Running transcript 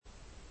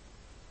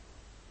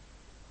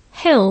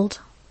Hild,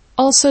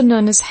 also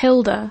known as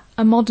Hilda,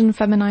 a modern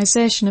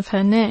feminisation of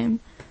her name,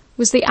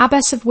 was the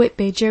abbess of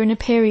Whitby during a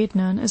period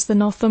known as the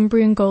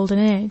Northumbrian Golden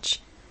Age,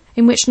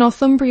 in which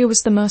Northumbria was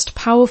the most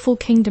powerful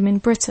kingdom in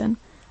Britain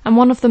and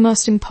one of the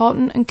most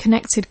important and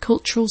connected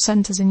cultural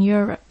centres in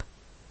Europe.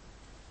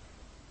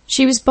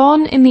 She was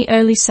born in the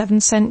early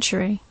 7th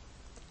century.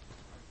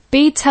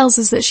 Bede tells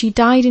us that she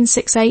died in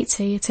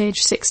 680 at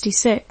age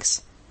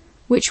 66,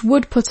 which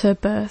would put her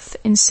birth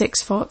in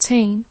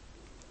 614.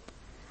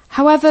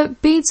 However,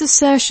 Bede's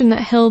assertion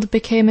that Hild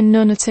became a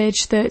nun at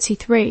age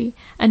 33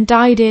 and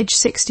died age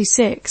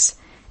 66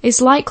 is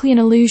likely an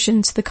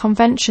allusion to the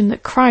convention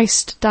that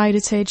Christ died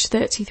at age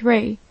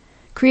 33,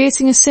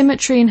 creating a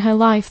symmetry in her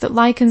life that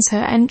likens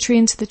her entry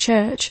into the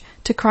church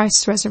to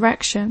Christ's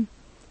resurrection.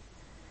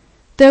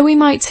 Though we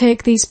might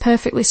take these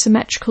perfectly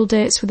symmetrical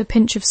dates with a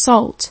pinch of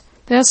salt,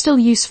 they are still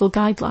useful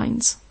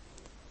guidelines.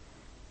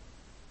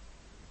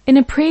 In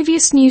a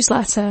previous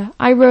newsletter,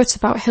 I wrote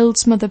about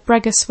Hild's mother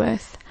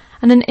Bregasworth,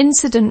 and an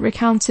incident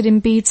recounted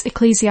in Bede's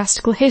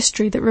ecclesiastical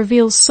history that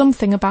reveals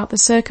something about the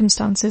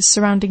circumstances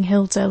surrounding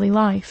Hild's early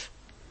life.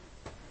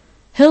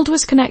 Hild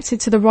was connected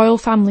to the royal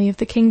family of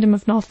the Kingdom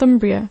of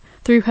Northumbria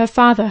through her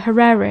father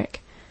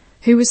Hereric,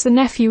 who was the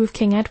nephew of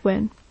King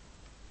Edwin.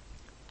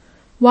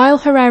 While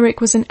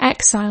Hereric was in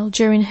exile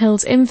during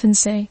Hild's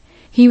infancy,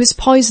 he was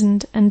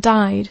poisoned and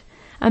died,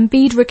 and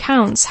Bede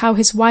recounts how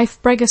his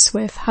wife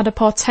Bregasworth had a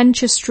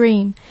portentous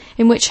dream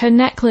in which her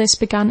necklace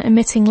began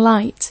emitting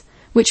light,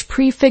 which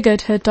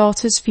prefigured her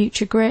daughter's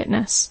future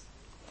greatness.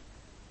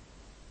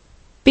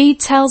 Bede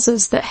tells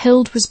us that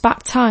Hild was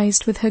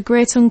baptised with her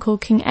great-uncle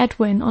King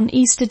Edwin on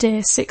Easter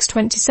Day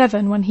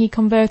 627 when he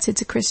converted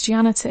to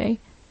Christianity.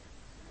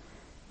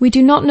 We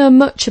do not know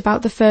much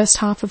about the first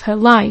half of her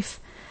life,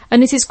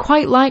 and it is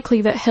quite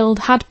likely that Hild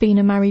had been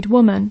a married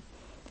woman.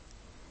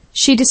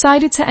 She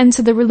decided to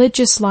enter the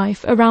religious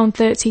life around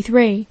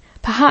 33,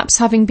 perhaps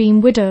having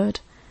been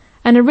widowed,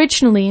 and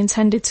originally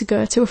intended to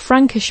go to a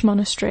Frankish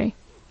monastery.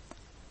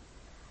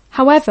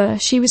 However,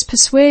 she was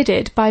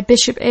persuaded by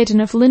Bishop Aidan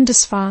of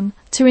Lindisfarne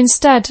to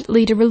instead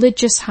lead a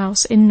religious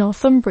house in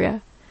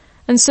Northumbria,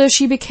 and so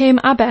she became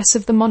abbess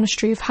of the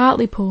monastery of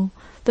Hartlepool,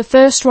 the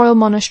first royal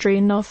monastery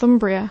in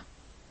Northumbria.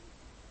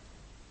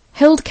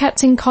 Hild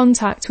kept in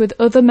contact with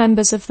other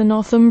members of the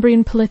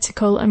Northumbrian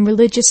political and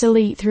religious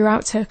elite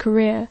throughout her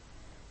career.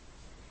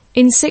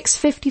 In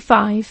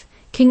 655,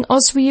 King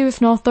Oswiu of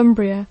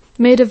Northumbria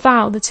made a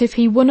vow that if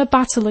he won a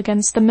battle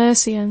against the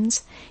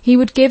Mercians, he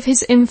would give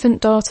his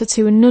infant daughter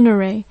to a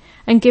nunnery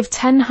and give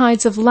 10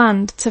 hides of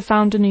land to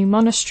found a new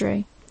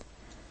monastery.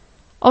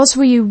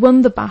 Oswiu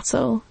won the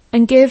battle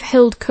and gave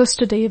Hild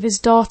custody of his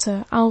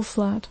daughter,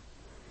 Alflad.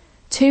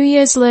 2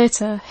 years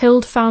later,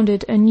 Hild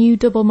founded a new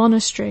double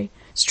monastery,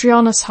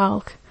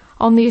 Strionushalk,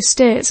 on the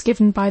estates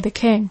given by the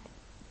king.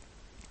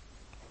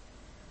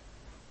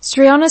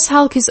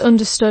 Strionushalk is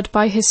understood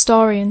by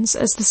historians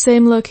as the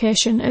same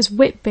location as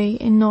Whitby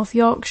in North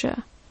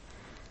Yorkshire.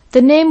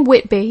 The name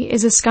Whitby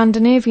is a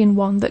Scandinavian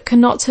one that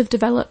cannot have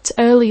developed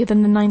earlier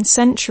than the 9th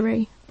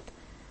century.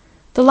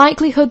 The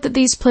likelihood that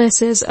these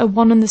places are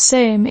one and the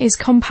same is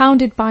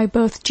compounded by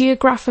both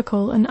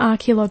geographical and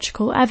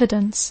archaeological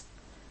evidence.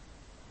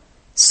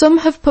 Some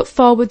have put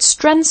forward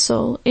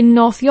Strensall in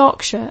North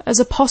Yorkshire as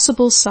a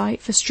possible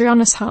site for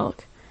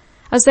Strionushalk,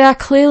 as they are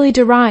clearly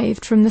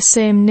derived from the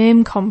same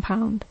name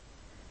compound.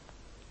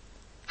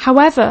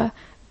 However,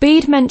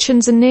 Bede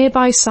mentions a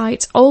nearby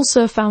site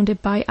also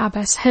founded by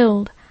Abbess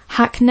Hild,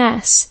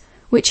 Hackness,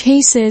 which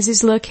he says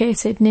is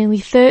located nearly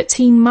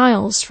 13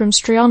 miles from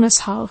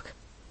Strionushalk.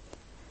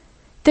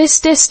 This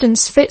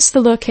distance fits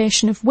the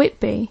location of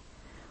Whitby,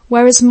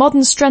 whereas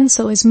modern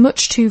Strensall is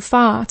much too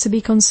far to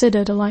be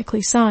considered a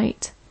likely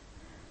site.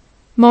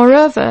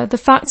 Moreover, the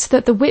fact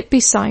that the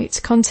Whitby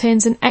site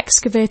contains an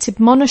excavated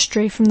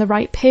monastery from the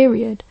right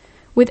period,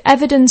 with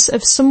evidence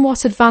of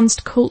somewhat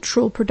advanced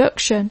cultural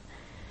production,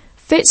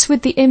 fits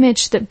with the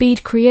image that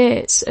Bede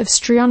creates of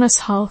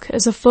Strionushalk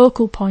as a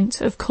focal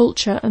point of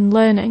culture and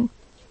learning.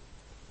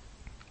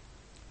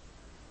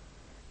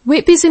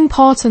 Whitby's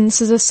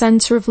importance as a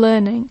centre of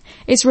learning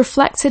is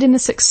reflected in the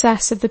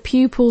success of the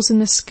pupils in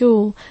the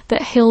school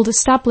that Hild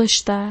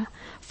established there,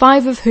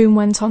 5 of whom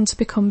went on to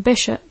become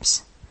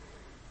bishops.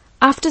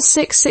 After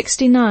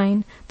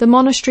 669, the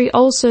monastery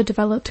also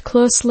developed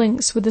close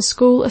links with a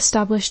school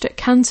established at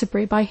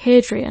Canterbury by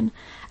Hadrian,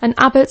 an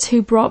abbot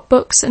who brought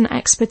books and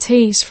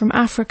expertise from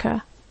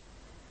Africa.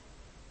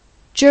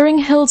 During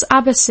Hild's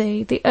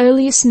abbacy, the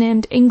earliest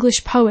named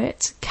English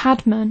poet,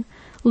 Caedmon,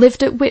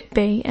 lived at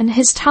Whitby, and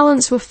his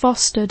talents were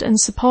fostered and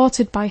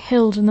supported by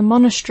Hild and the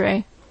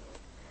monastery.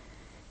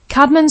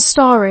 Caedmon's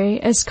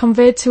story, as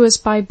conveyed to us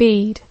by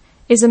Bede,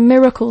 is a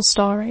miracle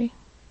story.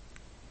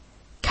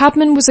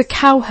 Caedmon was a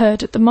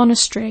cowherd at the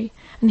monastery,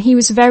 and he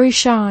was very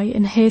shy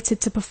and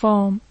hated to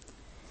perform.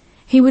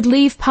 He would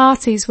leave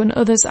parties when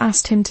others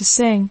asked him to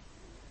sing.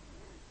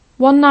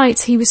 One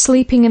night he was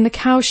sleeping in the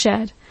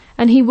cowshed,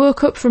 and he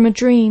woke up from a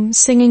dream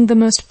singing the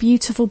most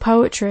beautiful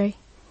poetry.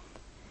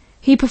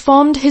 He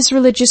performed his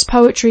religious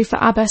poetry for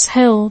Abbess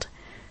Hild,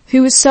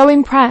 who was so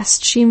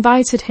impressed she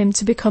invited him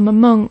to become a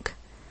monk.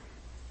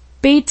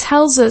 Bede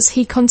tells us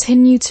he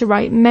continued to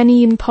write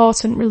many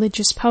important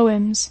religious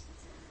poems.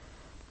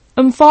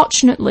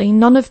 Unfortunately,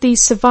 none of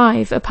these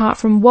survive apart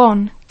from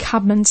one,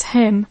 Cadman's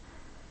Hymn.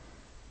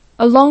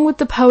 Along with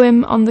the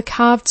poem on the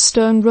carved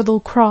stone Ruddle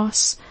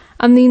Cross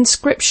and the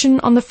inscription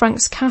on the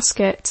Frank's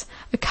casket,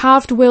 a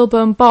carved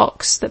whalebone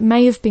box that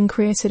may have been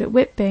created at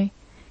Whitby,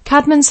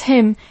 Cadman's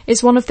Hymn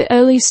is one of the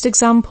earliest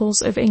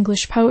examples of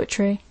English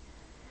poetry.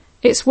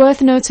 It's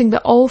worth noting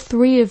that all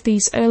three of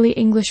these early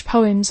English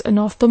poems are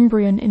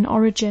Northumbrian in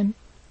origin.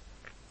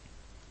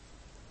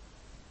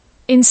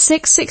 In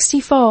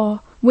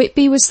 664,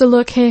 Whitby was the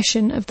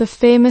location of the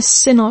famous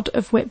Synod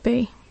of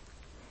Whitby.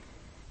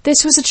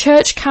 This was a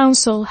church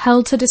council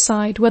held to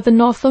decide whether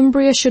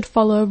Northumbria should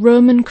follow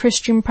Roman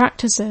Christian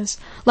practices,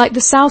 like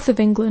the south of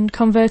England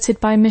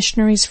converted by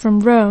missionaries from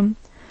Rome,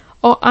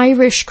 or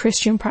Irish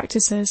Christian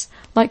practices,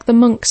 like the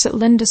monks at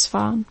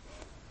Lindisfarne.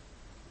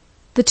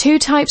 The two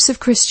types of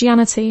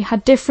Christianity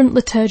had different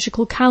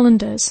liturgical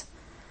calendars,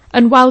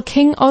 and while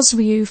King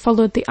Oswiu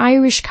followed the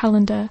Irish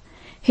calendar,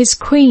 his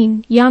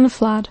queen,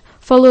 Yanflad,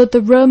 followed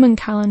the Roman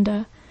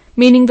calendar,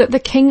 meaning that the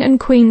king and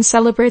queen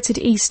celebrated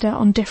Easter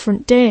on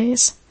different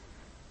days.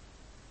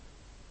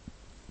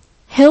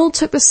 Hild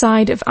took the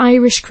side of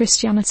Irish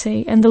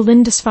Christianity and the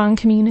Lindisfarne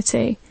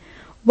community,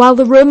 while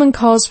the Roman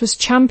cause was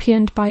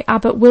championed by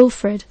Abbot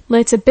Wilfrid,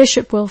 later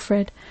Bishop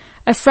Wilfrid,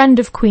 a friend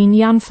of Queen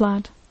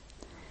Yanflad.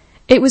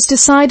 It was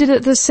decided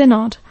at the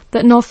Synod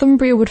that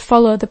Northumbria would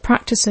follow the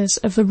practices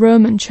of the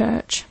Roman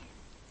Church.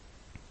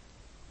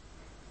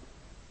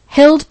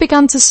 Hild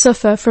began to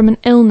suffer from an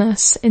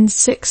illness in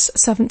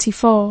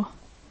 674.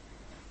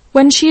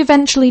 When she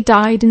eventually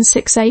died in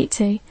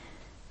 680,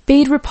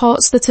 Bede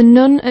reports that a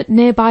nun at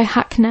nearby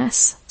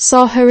Hackness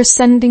saw her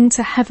ascending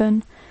to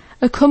heaven,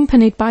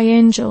 accompanied by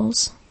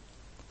angels.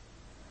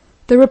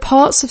 The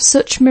reports of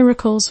such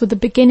miracles were the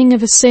beginning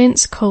of a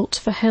saint's cult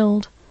for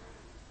Hild.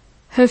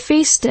 Her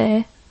feast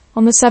day,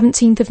 on the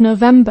 17th of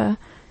November,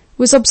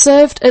 was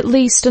observed at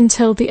least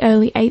until the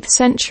early 8th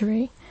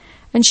century,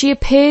 and she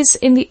appears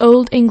in the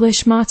Old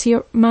English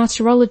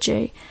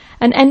Martyrology,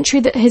 an entry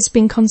that has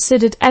been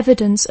considered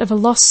evidence of a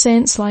lost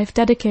saint's life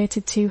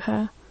dedicated to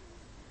her.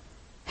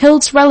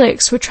 Hild's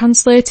relics were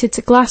translated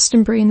to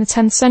Glastonbury in the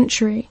 10th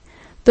century,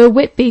 though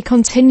Whitby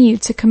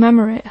continued to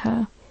commemorate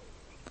her.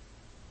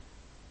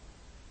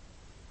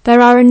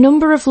 There are a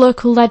number of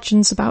local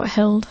legends about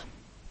Hild.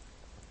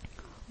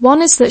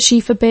 One is that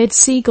she forbade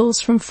seagulls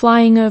from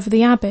flying over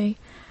the abbey,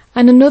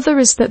 and another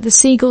is that the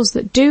seagulls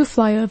that do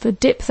fly over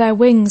dip their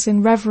wings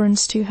in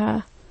reverence to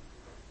her.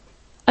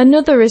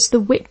 Another is the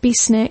Whitby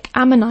snake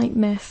ammonite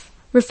myth,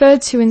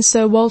 referred to in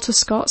Sir Walter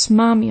Scott's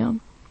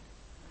Marmion.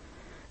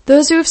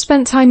 Those who have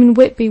spent time in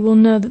Whitby will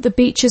know that the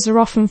beaches are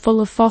often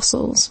full of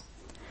fossils.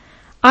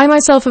 I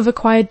myself have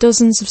acquired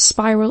dozens of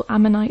spiral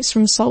ammonites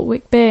from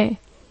Saltwick Bay.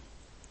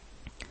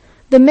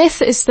 The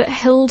myth is that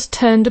Hild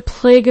turned a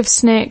plague of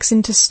snakes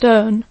into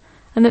stone,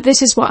 and that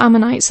this is what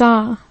ammonites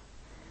are.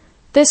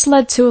 This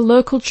led to a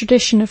local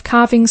tradition of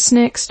carving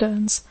snake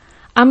stones,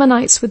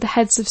 ammonites with the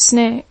heads of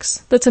snakes,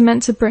 that are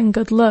meant to bring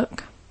good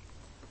luck.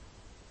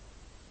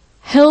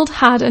 Hild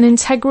had an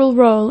integral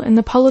role in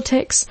the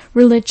politics,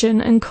 religion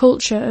and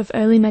culture of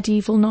early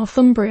medieval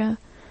Northumbria,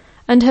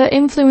 and her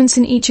influence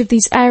in each of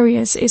these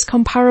areas is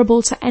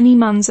comparable to any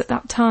man's at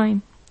that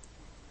time.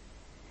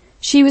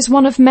 She was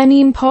one of many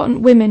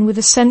important women with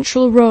a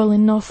central role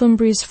in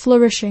Northumbria's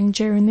flourishing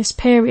during this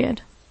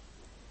period.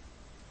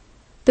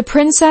 The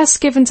princess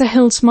given to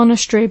Hild's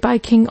monastery by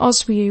King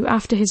Oswiu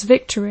after his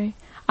victory,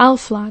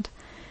 Alflad,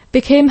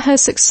 became her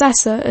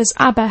successor as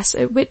abbess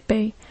at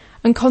Whitby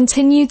and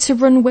continued to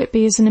run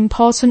Whitby as an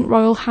important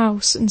royal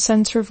house and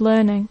centre of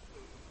learning.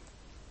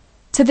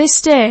 To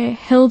this day,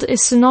 Hild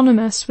is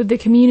synonymous with the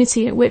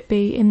community at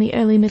Whitby in the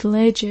early Middle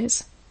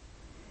Ages.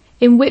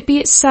 In Whitby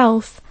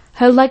itself,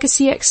 her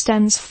legacy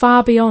extends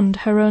far beyond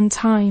her own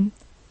time.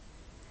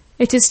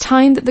 It is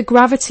time that the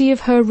gravity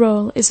of her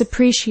role is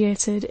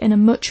appreciated in a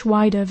much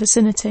wider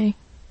vicinity.